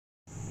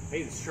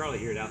Hey, this is Charlie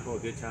here at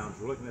Alcoa Good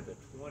Times. We're looking at the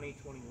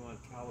 2021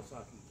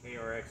 Kawasaki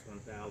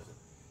KRX1000.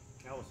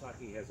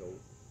 Kawasaki has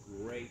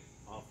a great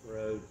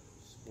off-road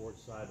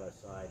sports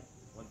side-by-side,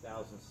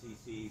 1000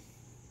 cc's,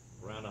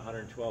 around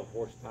 112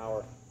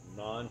 horsepower,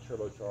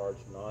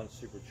 non-turbocharged,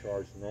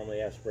 non-supercharged,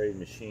 normally aspirated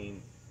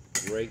machine.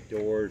 Great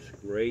doors,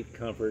 great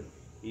comfort,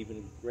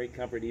 even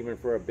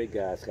for a big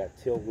guy. It's got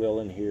tilt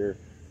wheel in here,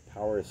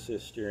 power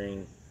assist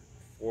steering,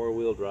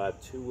 4-wheel drive,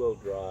 2-wheel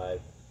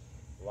drive,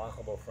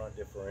 lockable front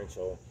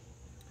differential.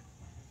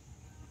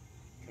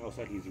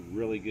 Kawasaki's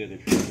really good. The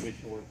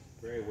transmission works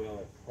very well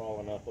at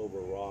crawling up over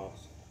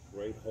rocks.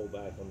 Great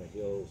holdback on the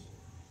hills.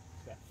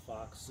 It's got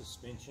Fox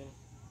suspension,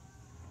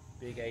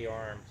 big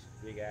A-arms,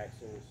 big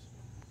axles.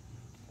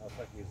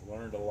 Kawasaki has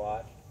learned a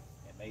lot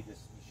and made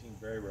this machine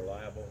very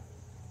reliable.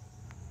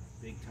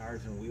 Big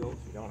tires and wheels.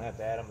 You don't have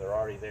to add them, they're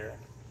already there.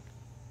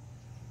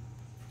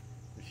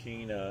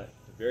 Machine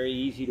very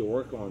easy to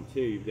work on too.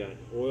 You've got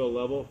oil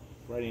level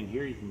right in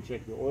here. You can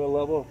check your oil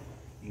level.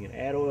 You can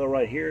add oil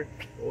right here.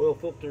 The oil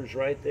filter's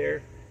right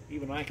there.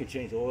 Even I can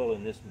change the oil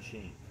in this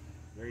machine.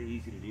 Very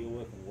easy to deal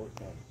with and work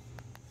on.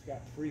 It's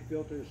got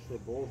pre-filters for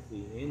both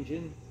the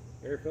engine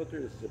air filter.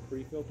 This is a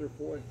pre-filter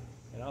for it,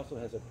 and also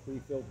has a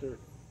pre-filter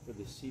for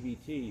the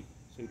CVT,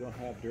 so you don't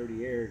have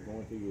dirty air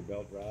going through your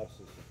belt drive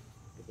system.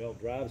 The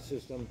belt drive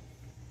system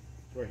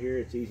right here,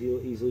 it's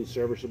easily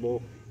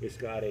serviceable. It's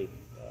got a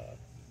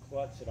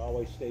clutch that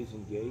always stays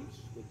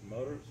engaged with the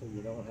motor, so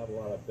you don't have a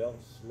lot of belt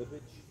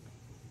slippage.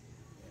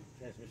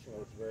 Transmission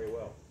works very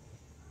well.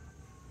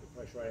 The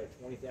price right at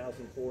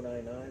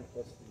 $20,499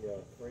 plus the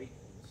freight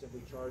and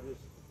assembly charges.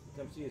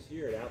 Come see us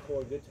here at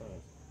Alcoa Good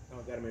Times. I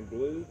got them in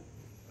blue.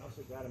 I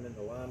also got them in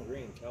the lime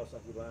green,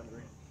 Kawasaki lime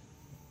green.